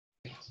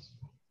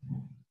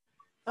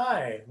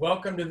Hi,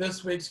 welcome to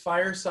this week's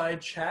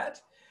Fireside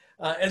Chat.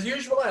 As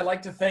usual, I'd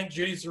like to thank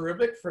Judy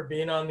Zarubik for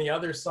being on the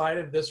other side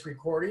of this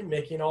recording,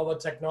 making all the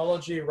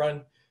technology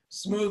run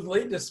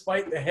smoothly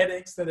despite the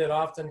headaches that it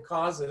often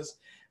causes.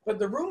 But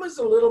the room is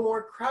a little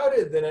more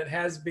crowded than it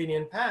has been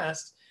in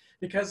past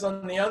because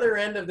on the other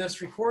end of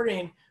this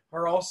recording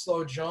are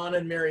also John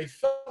and Mary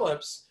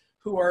Phillips,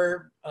 who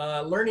are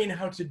learning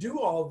how to do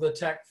all the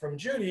tech from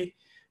Judy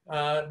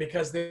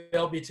because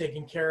they'll be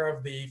taking care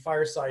of the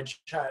Fireside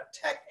Chat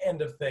tech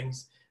end of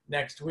things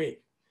next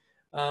week.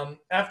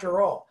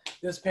 After all,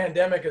 this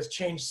pandemic has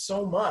changed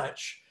so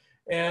much,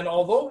 and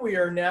although we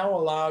are now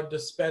allowed to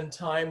spend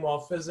time while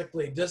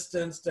physically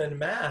distanced and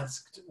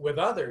masked with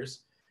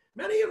others,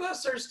 many of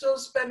us are still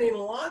spending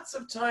lots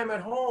of time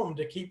at home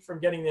to keep from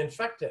getting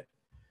infected.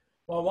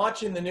 While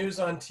watching the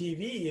news on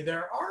TV,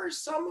 there are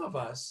some of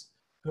us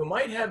who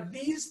might have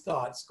these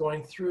thoughts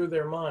going through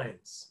their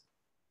minds.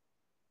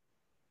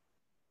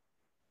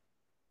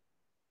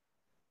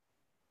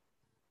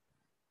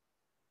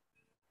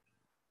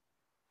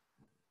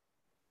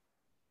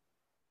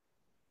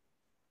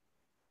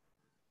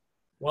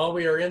 While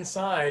we are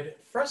inside,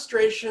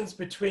 frustrations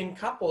between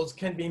couples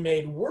can be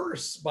made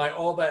worse by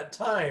all that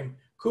time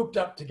cooped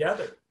up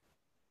together.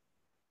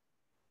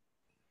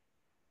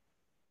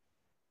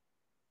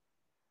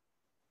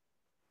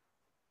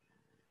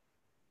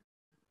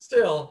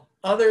 Still,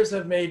 others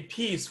have made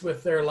peace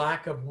with their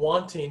lack of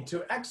wanting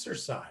to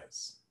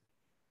exercise.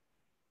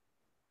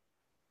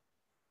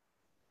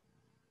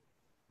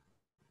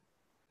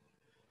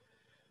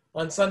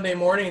 On Sunday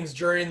mornings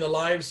during the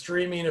live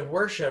streaming of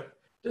worship,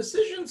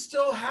 decisions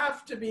still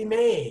have to be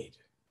made.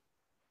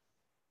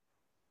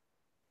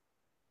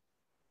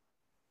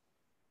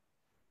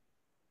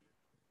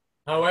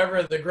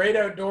 However, the great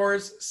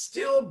outdoors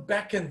still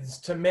beckons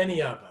to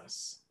many of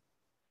us.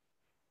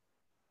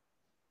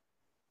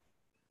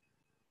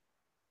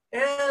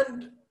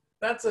 And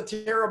that's a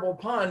terrible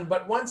pun,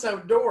 but once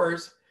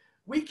outdoors,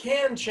 we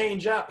can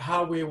change up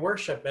how we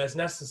worship as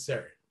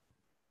necessary.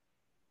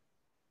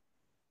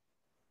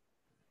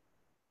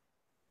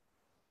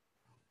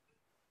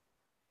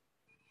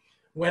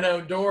 When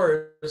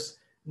outdoors,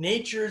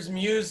 nature's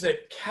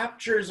music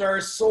captures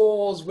our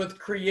souls with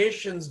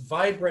creation's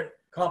vibrant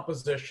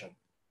composition.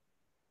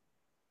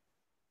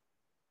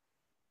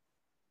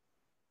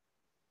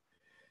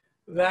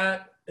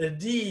 That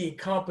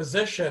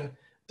decomposition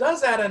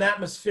does add an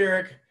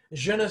atmospheric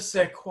je ne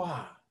sais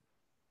quoi.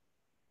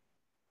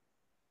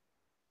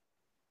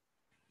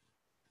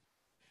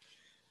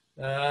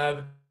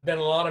 Been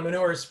a lot of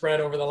manure spread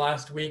over the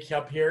last week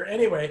up here.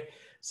 Anyway,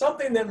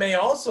 something that may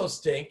also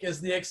stink is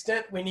the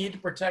extent we need to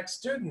protect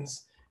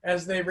students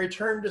as they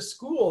return to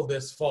school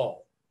this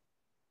fall.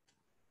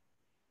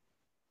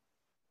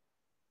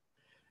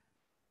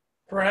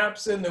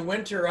 Perhaps in the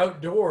winter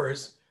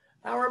outdoors,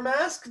 our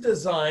mask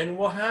design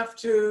will have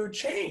to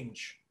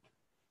change.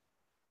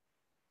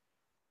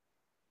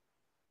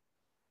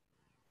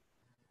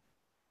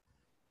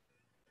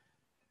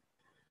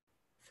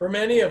 For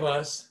many of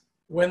us,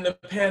 when the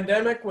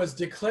pandemic was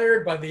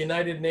declared by the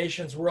United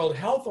Nations World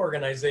Health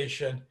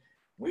Organization,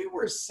 we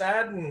were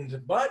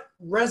saddened but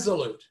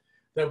resolute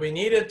that we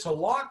needed to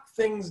lock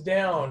things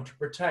down to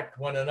protect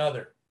one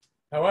another.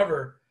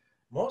 However,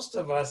 most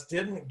of us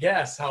didn't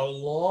guess how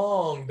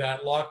long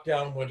that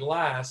lockdown would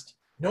last,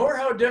 nor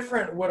how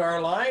different would our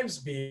lives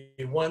be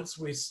once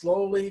we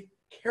slowly,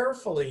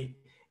 carefully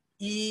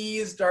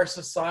eased our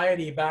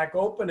society back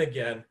open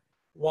again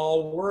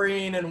while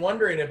worrying and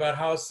wondering about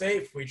how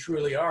safe we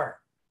truly are.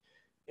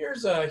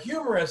 Here's a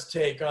humorous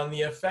take on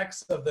the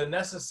effects of the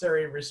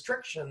necessary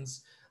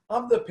restrictions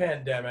of the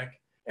pandemic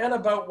and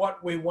about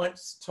what we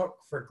once took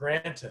for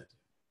granted.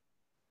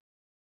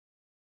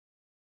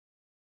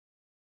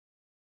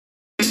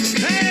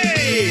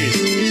 Hey!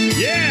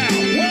 Yeah!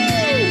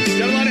 Whoa!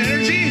 Got a lot of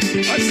energy?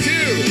 Us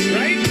too,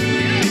 right?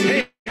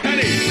 Hey,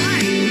 honey.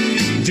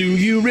 Hi. Do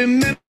you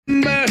remember?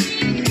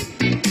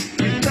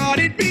 Thought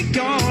it'd be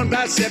gone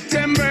by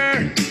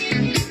September.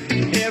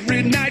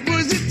 Every night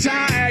was a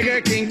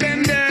Tiger King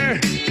bender,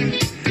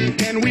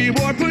 and we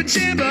wore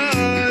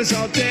pajamas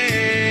all day.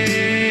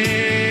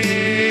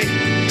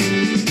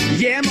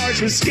 Yeah,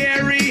 March was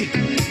scary,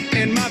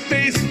 and my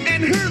face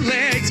and her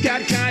legs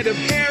got kind of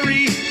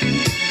hairy,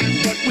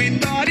 but we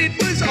thought it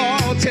was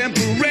all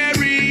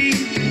temporary.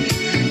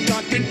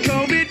 Thought that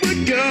COVID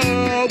would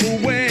go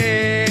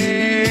away.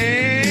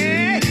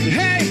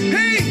 Hey,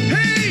 hey,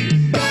 hey!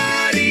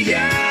 Body,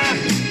 yeah,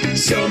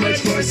 so much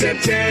for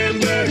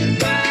September.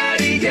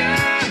 Body,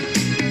 yeah,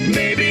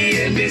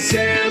 maybe in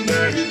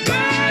December.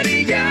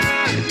 Body,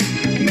 yeah,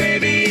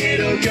 maybe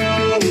it'll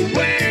go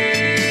away.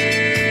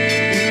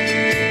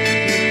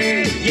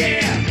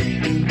 Yeah,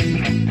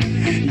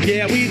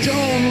 yeah, we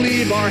don't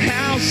leave our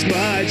house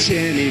much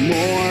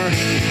anymore,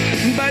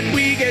 but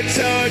we get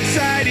so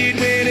excited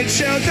when it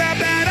shows up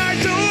at our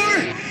door.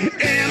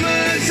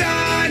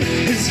 Amazon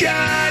has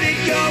got it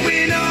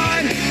going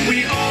on.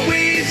 We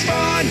always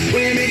fawn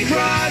when it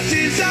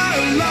crosses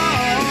our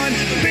lawn.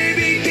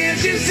 Baby,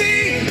 can't you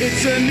see?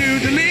 It's a new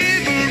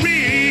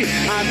delivery.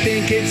 I'm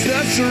think it's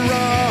the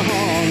song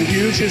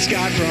you just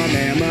got from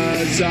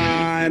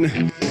Amazon.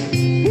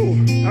 Ooh,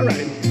 all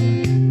right,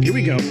 here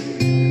we go.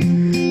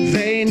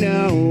 They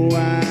know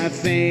a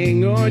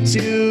thing or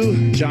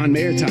two. John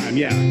Mayer time,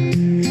 yeah.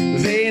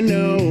 They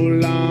no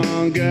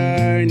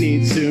longer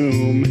need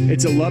Zoom.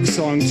 It's a love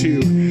song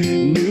too.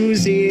 New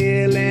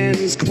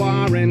Zealand's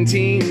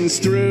quarantines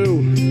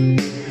through.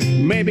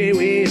 Maybe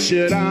we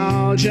should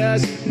all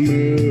just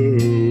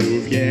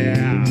move,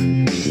 yeah.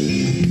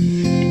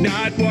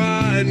 Not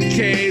one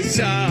case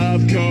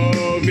of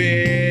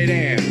COVID,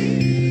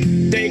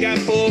 and they got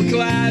full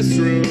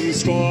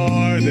classrooms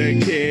for the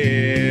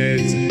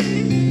kids.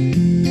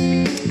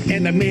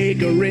 And they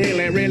make a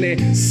really, really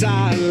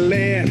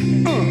solid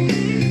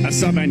a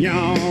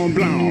Sauvignon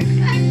Blanc.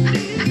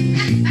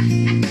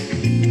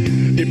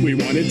 If we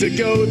wanted to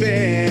go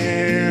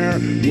there,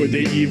 would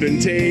they even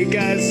take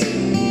us?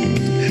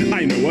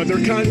 I know other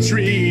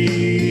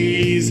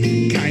countries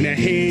kinda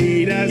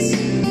hate us,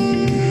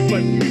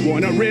 but we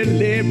want a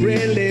really,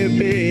 really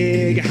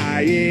big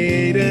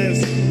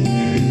hiatus.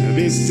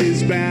 This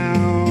is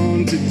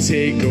bound to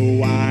take a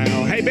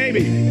while. Hey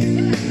baby,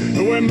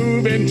 we're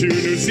moving to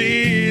New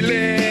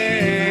Zealand.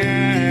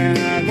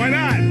 Why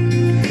not?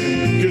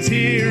 'Cause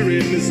here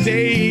in the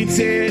States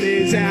it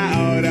is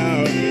out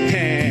of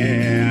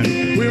hand.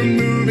 We're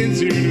moving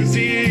to New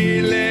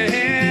Zealand.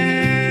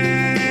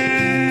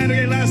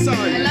 Okay, last song.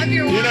 I love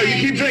your wine. You know,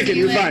 you keep drinking,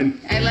 you're fine.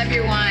 I love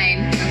your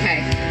wine.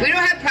 Okay. We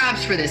don't have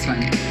props for this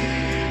one.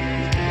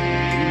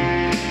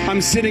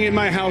 I'm sitting in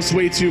my house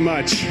way too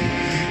much.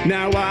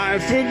 Now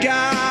I've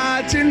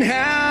forgotten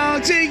how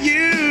to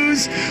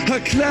use a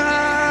clutch.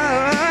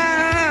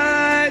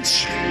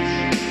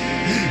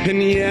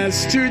 And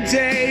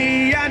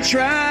yesterday I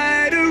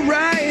tried a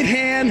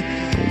right-hand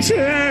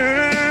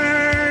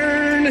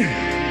turn.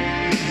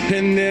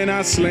 And then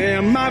I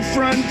slammed my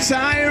front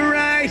tire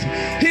right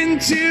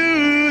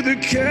into the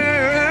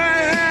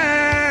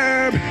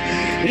curb.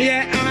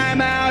 Yeah, I'm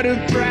out of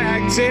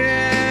practice,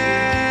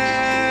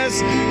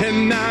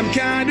 and I'm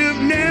kind of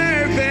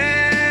nervous.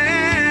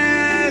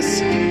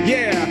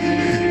 Yeah,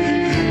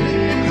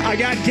 I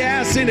got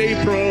gas in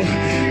April.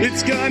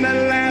 It's gonna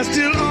last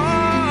till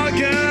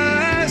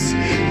August.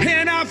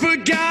 And I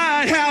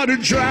forgot how to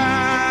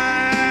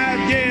drive.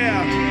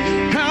 Yeah,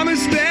 I'm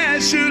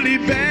especially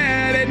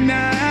bad at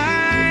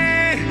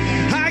night.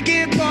 I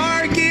can't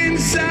park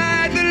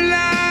inside the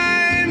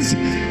lines.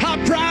 I'll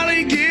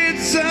probably get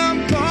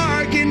some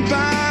parking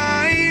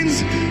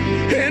fines.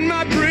 And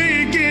my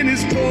braking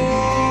is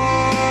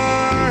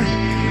poor.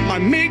 I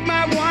make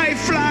my wife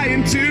fly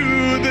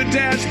into the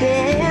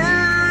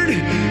dashboard.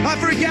 I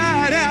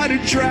forgot how to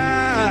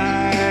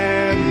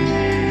drive.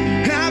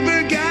 I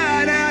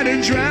forgot how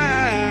to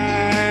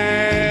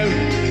drive.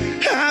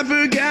 I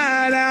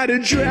forgot how to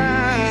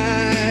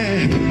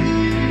drive.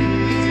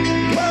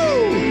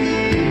 Whoa!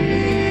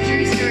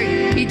 True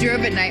story. He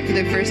drove at night for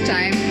the first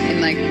time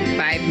in like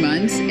 5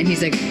 months, and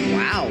he's like,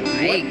 wow,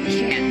 I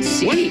can't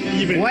see.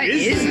 What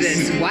is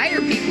this? Why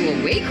are people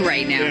awake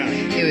right now?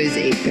 Yeah. It was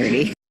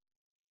 8:30.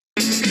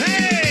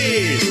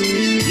 Hey!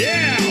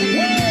 Yeah!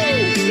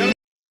 Whoa!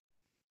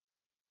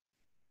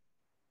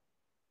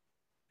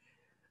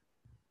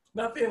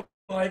 Nothing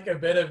like a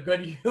bit of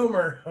good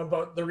humor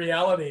about the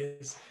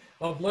realities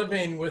of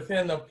living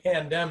within a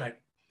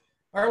pandemic.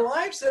 Our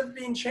lives have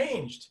been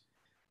changed,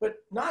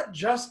 but not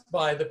just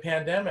by the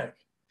pandemic.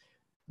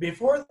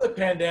 Before the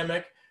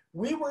pandemic,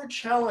 we were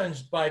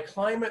challenged by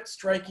climate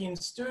striking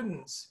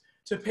students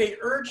to pay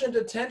urgent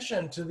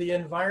attention to the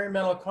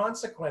environmental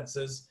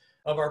consequences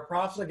of our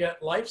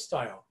profligate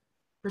lifestyle,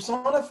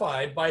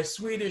 personified by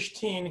Swedish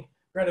teen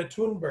Greta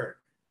Thunberg.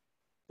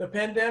 The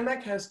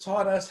pandemic has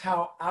taught us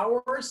how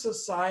our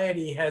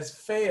society has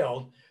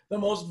failed the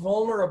most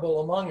vulnerable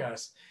among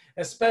us,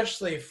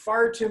 especially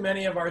far too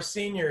many of our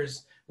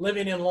seniors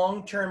living in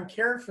long-term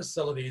care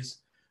facilities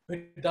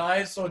who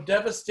died so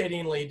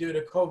devastatingly due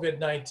to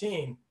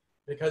COVID-19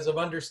 because of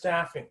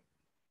understaffing,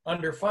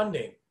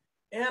 underfunding,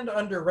 and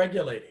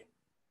underregulating.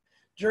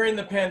 During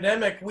the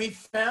pandemic, we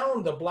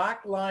found the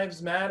Black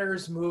Lives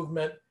Matters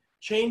movement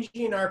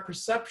changing our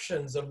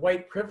perceptions of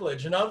white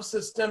privilege and of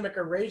systemic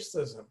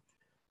racism,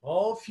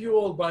 all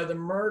fueled by the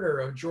murder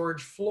of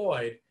George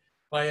Floyd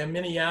by a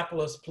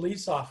Minneapolis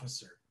police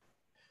officer.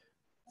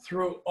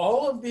 Through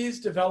all of these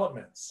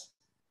developments,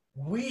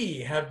 we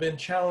have been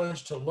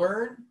challenged to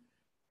learn,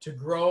 to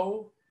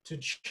grow, to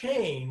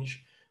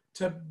change,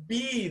 to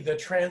be the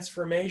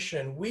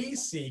transformation we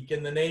seek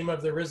in the name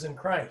of the risen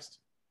Christ.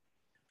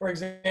 For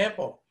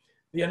example,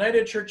 the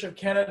United Church of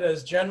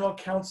Canada's General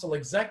Council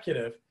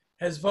Executive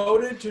has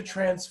voted to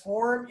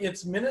transform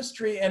its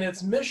ministry and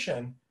its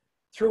mission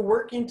through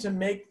working to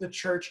make the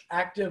church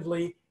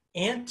actively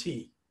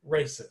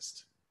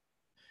anti-racist.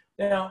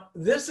 Now,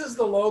 this is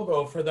the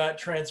logo for that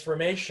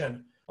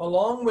transformation,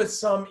 along with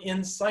some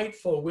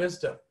insightful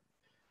wisdom.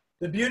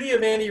 The beauty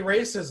of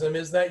anti-racism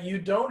is that you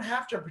don't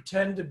have to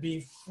pretend to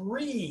be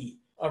free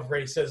of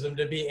racism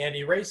to be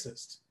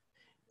anti-racist.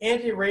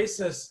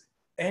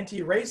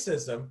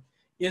 Anti-racism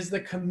is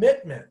the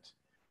commitment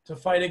to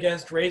fight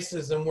against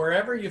racism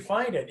wherever you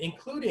find it,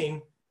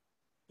 including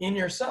in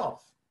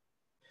yourself.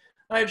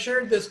 I have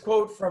shared this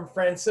quote from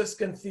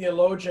Franciscan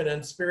theologian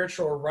and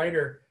spiritual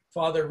writer,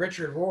 Father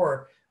Richard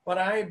Rohr, but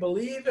I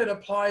believe it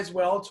applies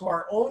well to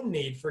our own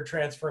need for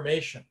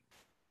transformation.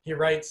 He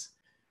writes,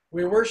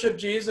 "We worship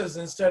Jesus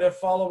instead of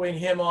following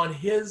him on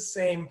his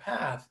same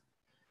path.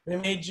 We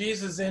made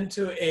Jesus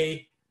into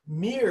a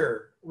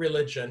mere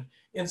religion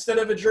instead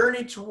of a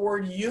journey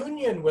toward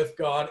union with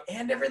God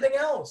and everything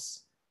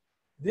else.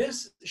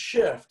 This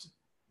shift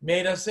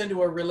made us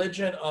into a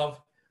religion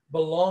of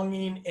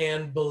belonging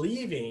and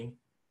believing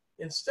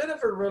instead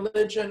of a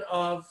religion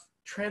of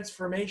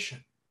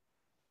transformation."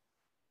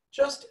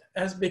 Just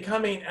as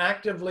becoming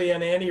actively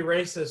an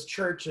anti-racist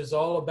church is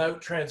all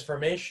about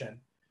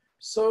transformation,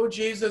 so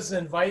Jesus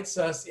invites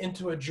us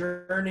into a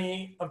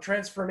journey of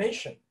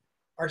transformation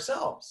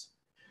ourselves.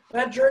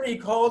 That journey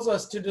calls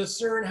us to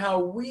discern how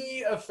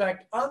we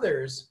affect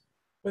others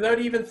without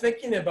even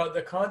thinking about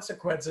the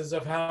consequences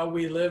of how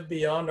we live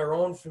beyond our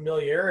own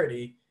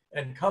familiarity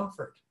and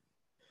comfort.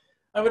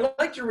 I would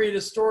like to read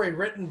a story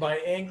written by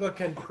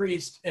Anglican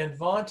priest and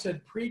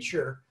vaunted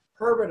preacher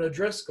Herbert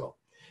O'Driscoll.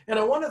 And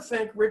I want to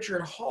thank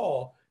Richard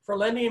Hall for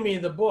lending me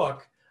the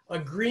book, A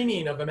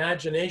Greening of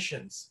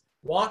Imaginations,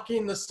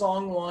 Walking the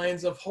Song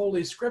Lines of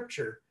Holy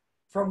Scripture,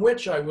 from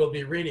which I will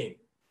be reading.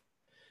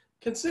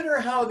 Consider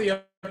how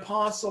the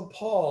Apostle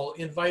Paul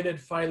invited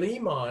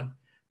Philemon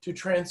to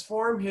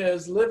transform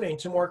his living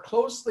to more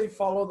closely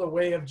follow the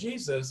way of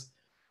Jesus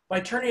by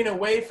turning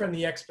away from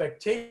the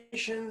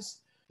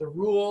expectations, the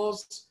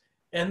rules,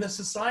 and the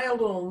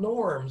societal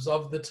norms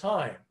of the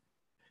time,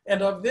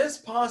 and of this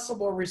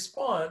possible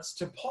response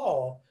to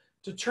Paul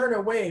to turn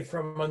away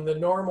from the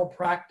normal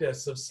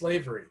practice of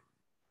slavery.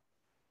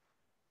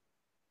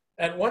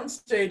 At one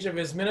stage of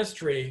his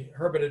ministry,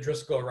 Herbert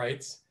O'Driscoll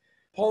writes,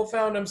 Paul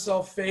found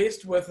himself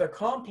faced with a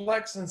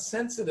complex and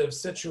sensitive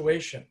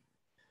situation.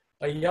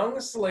 A young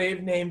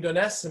slave named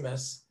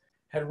Onesimus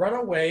had run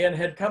away and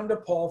had come to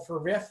Paul for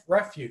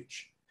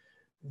refuge.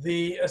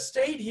 The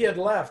estate he had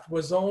left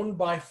was owned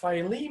by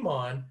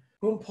Philemon,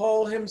 whom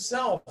Paul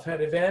himself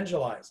had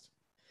evangelized.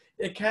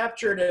 If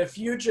captured, a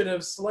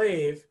fugitive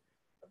slave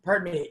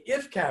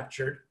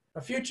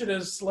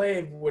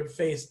would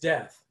face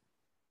death.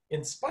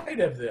 In spite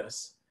of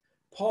this,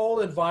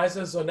 Paul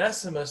advises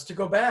Onesimus to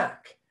go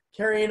back,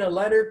 carrying a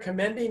letter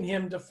commending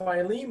him to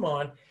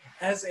Philemon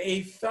as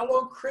a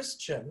fellow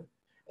Christian,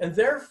 and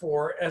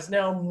therefore as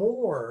now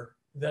more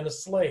than a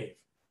slave.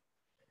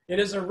 It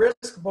is a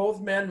risk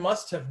both men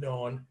must have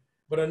known,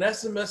 but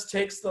Onesimus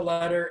takes the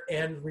letter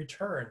and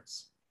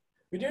returns.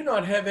 We do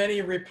not have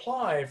any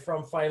reply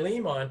from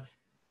Philemon.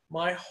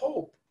 My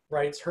hope,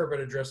 writes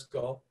Herbert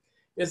O'Driscoll,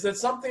 is that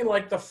something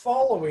like the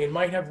following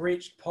might have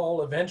reached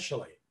Paul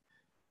eventually.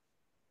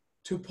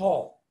 To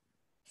Paul,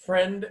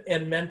 friend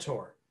and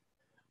mentor,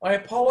 I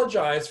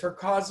apologize for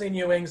causing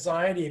you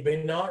anxiety by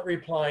not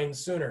replying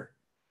sooner.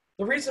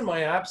 The reason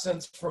my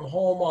absence from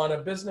home on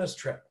a business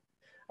trip.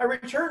 I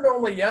returned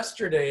only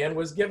yesterday and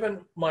was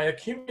given my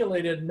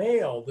accumulated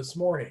mail this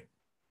morning.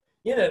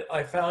 In it,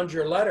 I found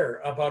your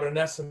letter about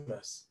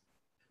Onesimus.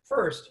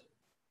 First,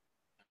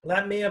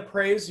 let me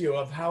appraise you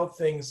of how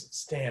things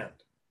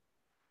stand.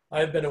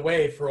 I've been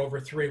away for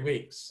over 3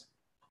 weeks.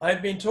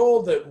 I've been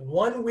told that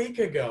 1 week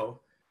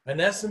ago,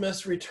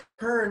 Onesimus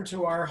returned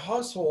to our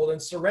household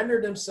and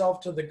surrendered himself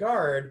to the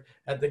guard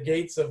at the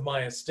gates of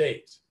my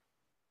estate.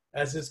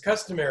 As is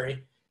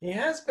customary, he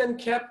has been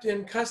kept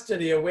in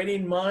custody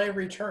awaiting my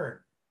return.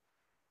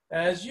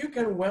 As you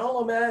can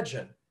well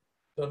imagine,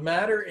 the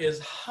matter is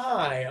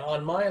high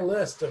on my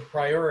list of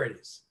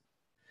priorities.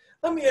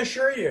 Let me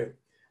assure you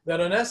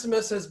that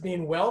Onesimus has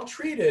been well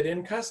treated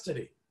in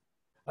custody.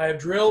 I have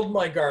drilled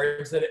my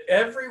guards that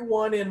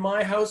everyone in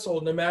my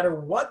household, no matter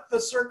what the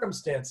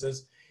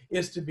circumstances,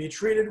 is to be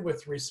treated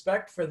with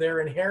respect for their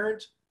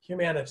inherent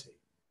humanity.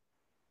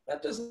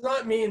 That does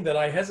not mean that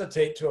I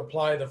hesitate to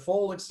apply the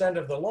full extent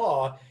of the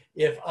law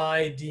if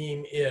I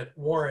deem it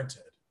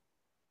warranted.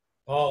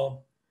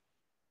 Paul,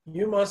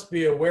 you must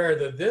be aware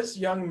that this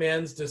young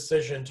man's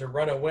decision to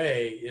run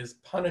away is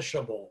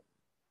punishable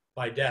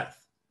by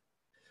death.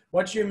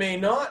 What you may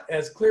not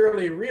as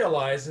clearly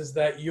realize is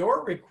that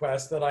your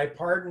request that I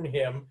pardon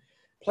him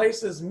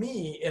places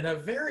me in a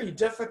very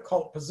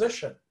difficult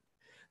position.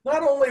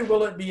 Not only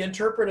will it be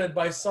interpreted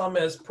by some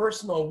as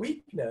personal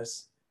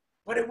weakness,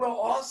 but it will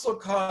also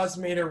cause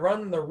me to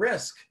run the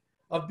risk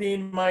of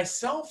being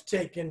myself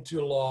taken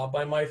to law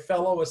by my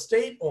fellow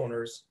estate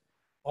owners,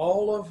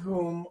 all of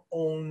whom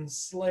own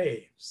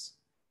slaves.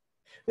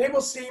 They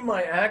will see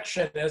my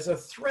action as a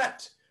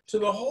threat to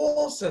the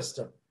whole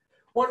system,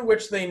 one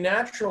which they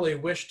naturally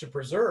wish to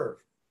preserve.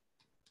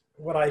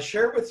 What I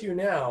share with you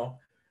now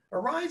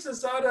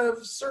arises out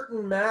of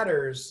certain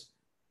matters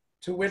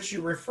to which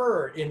you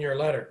refer in your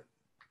letter.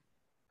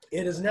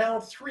 It is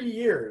now 3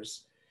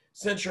 years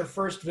since your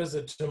first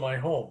visit to my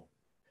home.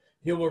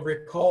 You will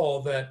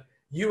recall that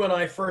you and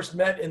I first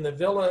met in the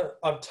villa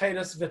of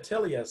Titus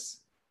Vitellius,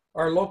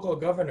 our local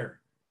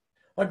governor.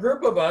 A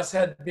group of us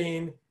had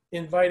been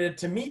invited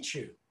to meet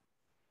you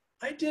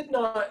I did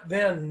not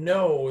then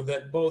know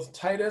that both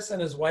Titus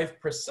and his wife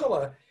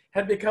Priscilla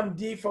had become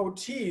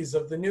devotees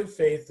of the new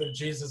faith of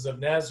Jesus of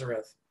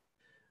Nazareth.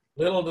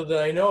 Little did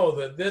I know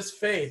that this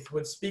faith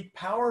would speak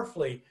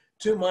powerfully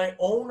to my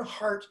own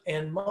heart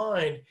and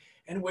mind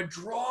and would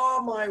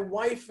draw my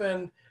wife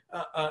and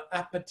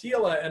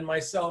Apatila and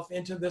myself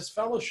into this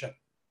fellowship.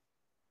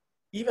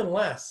 Even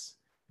less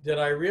did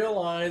I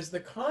realize the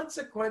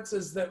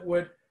consequences that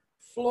would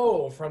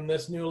flow from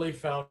this newly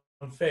found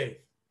faith.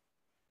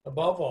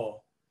 Above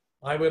all,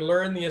 I would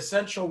learn the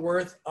essential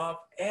worth of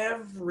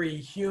every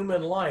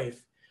human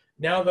life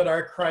now that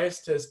our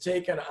Christ has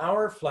taken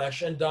our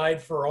flesh and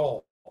died for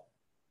all.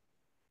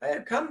 I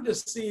have come to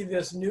see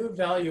this new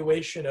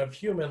valuation of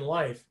human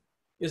life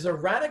is a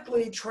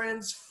radically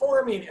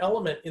transforming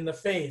element in the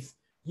faith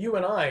you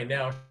and I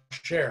now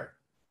share.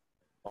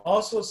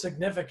 Also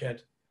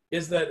significant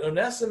is that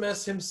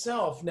Onesimus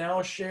himself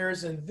now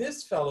shares in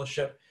this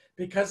fellowship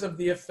because of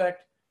the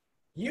effect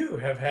you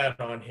have had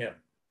on him.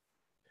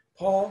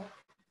 Paul,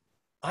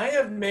 I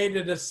have made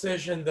a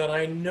decision that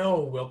I know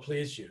will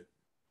please you.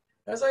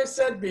 As I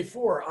said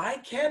before, I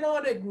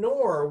cannot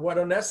ignore what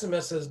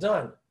Onesimus has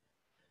done.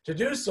 To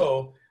do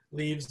so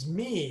leaves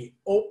me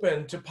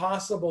open to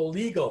possible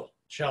legal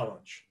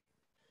challenge.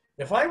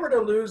 If I were to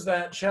lose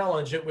that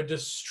challenge, it would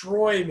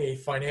destroy me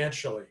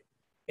financially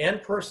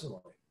and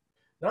personally,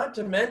 not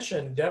to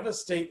mention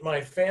devastate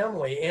my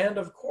family and,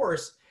 of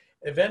course,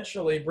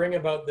 eventually bring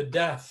about the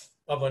death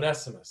of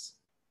Onesimus.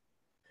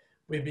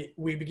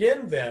 We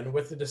begin then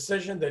with the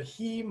decision that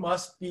he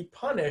must be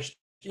punished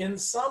in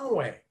some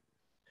way.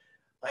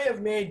 I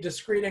have made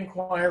discreet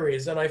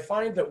inquiries, and I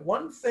find that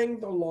one thing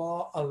the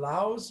law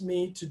allows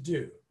me to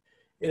do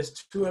is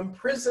to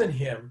imprison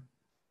him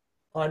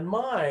on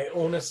my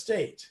own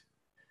estate.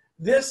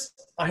 This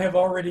I have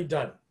already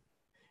done.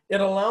 It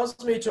allows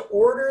me to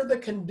order the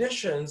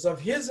conditions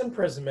of his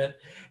imprisonment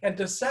and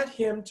to set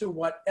him to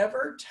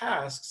whatever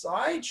tasks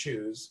I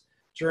choose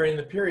during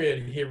the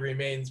period he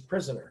remains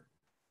prisoner.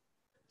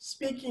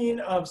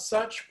 Speaking of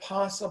such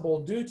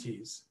possible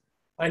duties,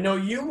 I know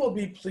you will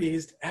be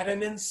pleased at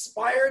an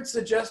inspired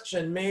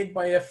suggestion made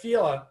by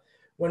Aphila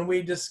when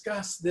we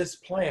discuss this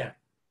plan.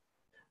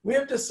 We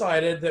have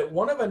decided that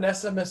one of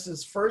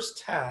Onesimus's first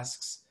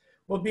tasks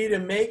will be to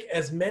make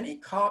as many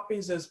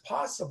copies as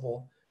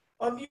possible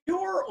of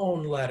your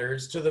own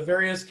letters to the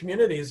various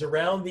communities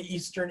around the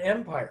Eastern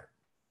Empire.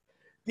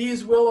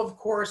 These will, of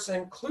course,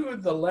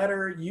 include the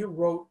letter you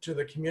wrote to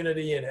the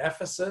community in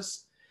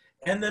Ephesus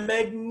and the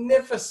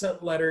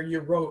magnificent letter you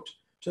wrote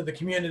to the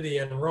community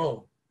in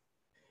Rome.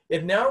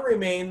 It now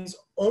remains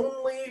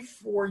only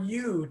for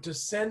you to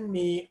send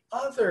me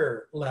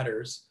other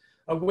letters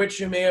of which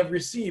you may have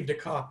received a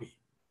copy.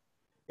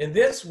 In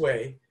this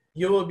way,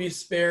 you will be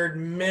spared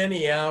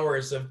many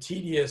hours of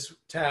tedious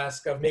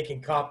task of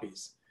making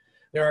copies.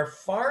 There are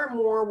far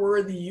more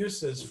worthy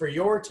uses for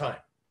your time.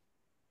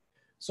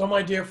 So,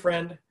 my dear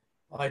friend,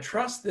 I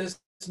trust this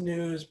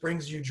news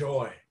brings you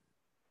joy.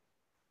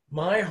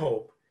 My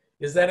hope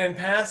is that in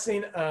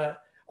passing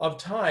of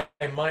time,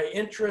 my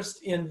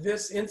interest in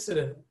this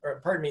incident,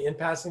 in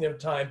passing of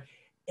time,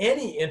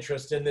 any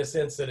interest in this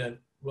incident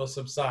will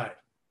subside.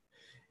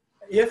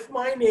 If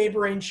my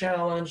neighboring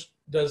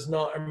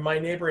my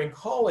neighboring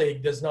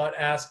colleague does not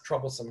ask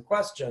troublesome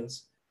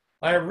questions,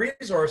 I have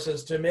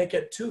resources to make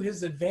it to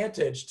his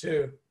advantage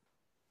to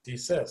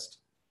desist.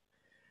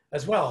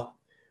 As well,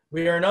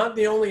 we are not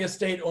the only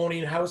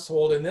estate-owning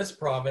household in this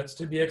province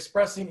to be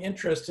expressing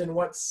interest in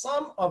what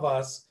some of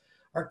us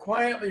are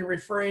quietly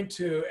referring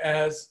to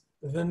as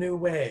the new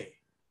way.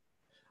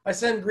 I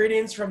send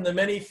greetings from the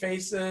many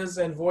faces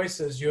and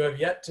voices you have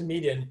yet to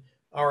meet in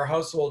our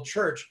household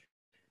church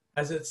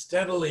as it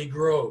steadily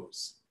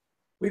grows.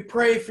 We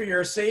pray for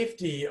your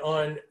safety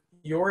on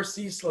your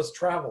ceaseless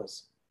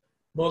travels.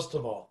 Most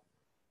of all,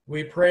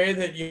 we pray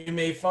that you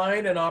may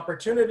find an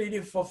opportunity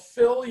to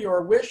fulfill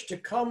your wish to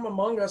come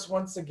among us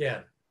once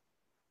again.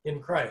 In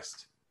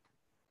Christ,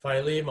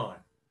 Philemon.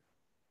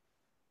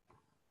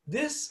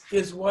 This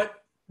is what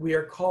we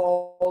are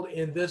called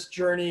in this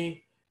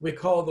journey we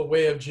call the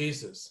way of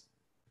Jesus.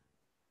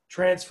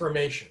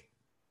 Transformation.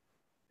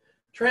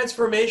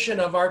 Transformation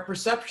of our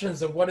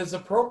perceptions of what is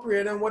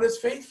appropriate and what is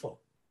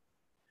faithful.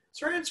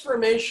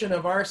 Transformation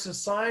of our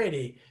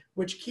society,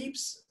 which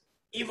keeps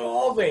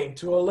evolving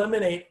to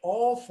eliminate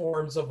all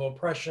forms of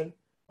oppression,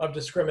 of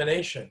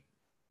discrimination,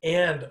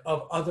 and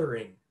of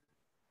othering.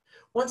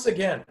 Once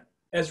again,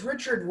 as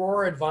Richard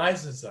Rohr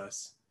advises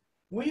us,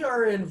 we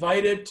are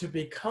invited to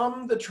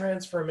become the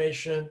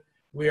transformation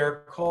we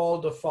are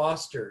called to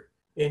foster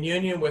in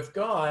union with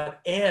God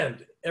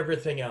and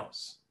everything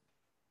else.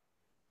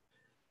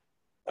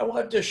 I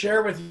want to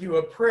share with you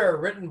a prayer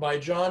written by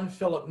John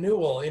Philip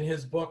Newell in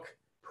his book,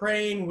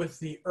 Praying with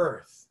the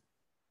Earth.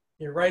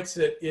 He writes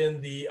it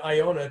in the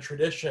Iona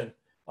tradition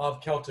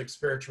of Celtic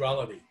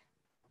spirituality.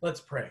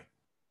 Let's pray.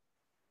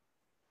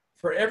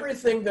 For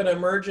everything that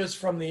emerges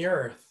from the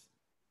earth,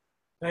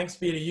 thanks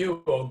be to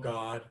you, O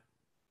God,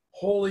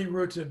 holy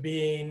root of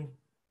being,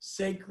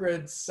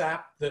 sacred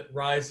sap that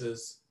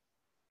rises,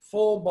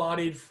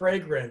 full-bodied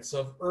fragrance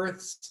of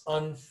earth's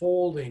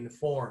unfolding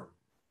form.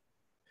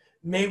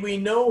 May we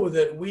know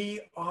that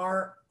we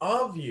are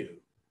of you.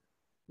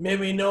 May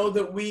we know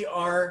that we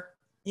are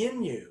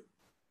in you.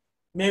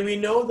 May we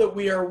know that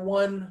we are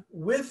one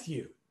with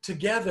you,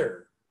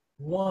 together,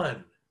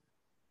 one.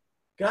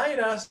 Guide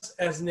us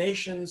as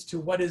nations to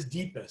what is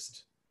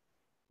deepest.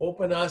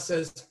 Open us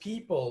as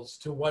peoples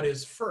to what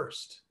is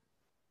first.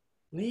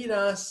 Lead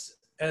us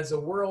as a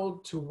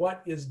world to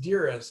what is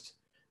dearest,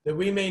 that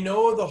we may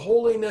know the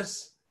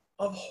holiness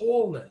of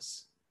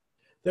wholeness,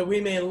 that we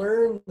may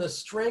learn the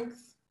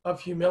strength of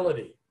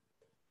humility,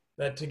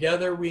 that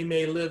together we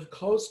may live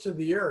close to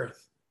the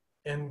earth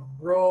and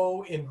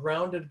grow in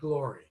grounded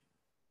glory.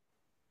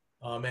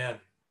 Amen.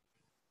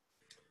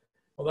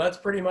 Well, that's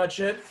pretty much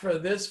it for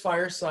this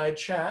fireside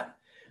chat.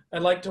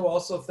 I'd like to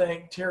also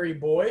thank Terry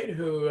Boyd,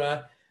 who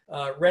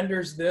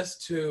renders this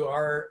to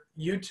our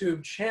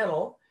YouTube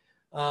channel.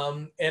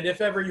 And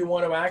if ever you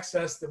want to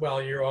access,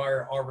 well, you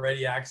are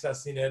already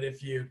accessing it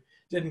if you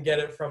didn't get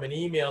it from an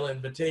email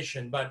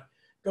invitation, but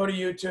go to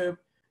YouTube,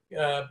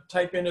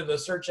 type into the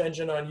search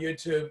engine on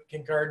YouTube,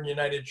 Kincardine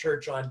United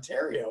Church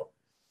Ontario,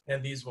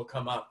 and these will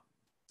come up.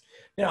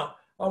 Now,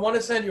 I want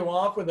to send you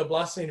off with a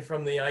blessing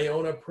from the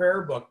Iona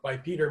Prayer Book by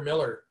Peter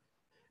Miller.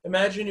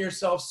 Imagine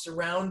yourself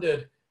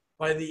surrounded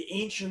by the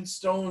ancient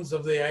stones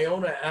of the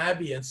Iona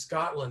Abbey in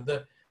Scotland,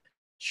 the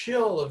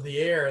chill of the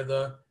air,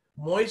 the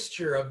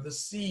moisture of the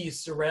sea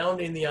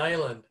surrounding the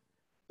island,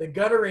 the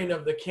guttering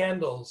of the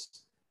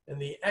candles,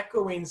 and the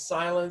echoing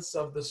silence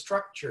of the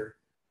structure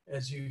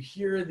as you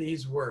hear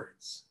these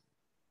words.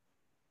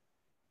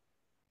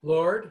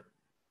 Lord,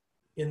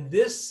 in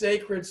this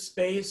sacred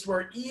space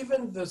where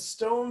even the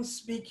stones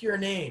speak your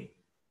name,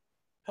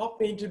 help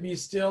me to be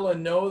still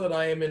and know that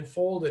I am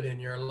enfolded in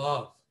your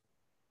love.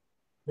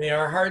 May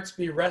our hearts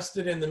be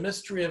rested in the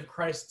mystery of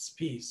Christ's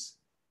peace.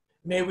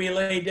 May we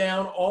lay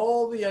down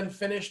all the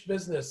unfinished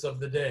business of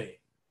the day,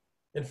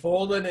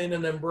 enfolded in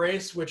an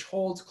embrace which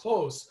holds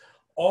close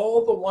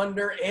all the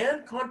wonder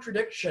and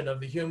contradiction of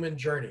the human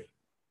journey,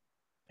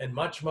 and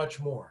much, much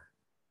more.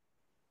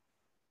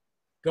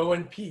 Go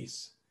in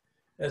peace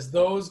as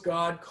those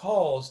God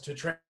calls to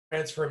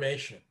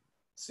transformation.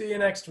 See you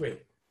next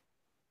week.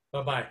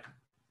 Bye-bye.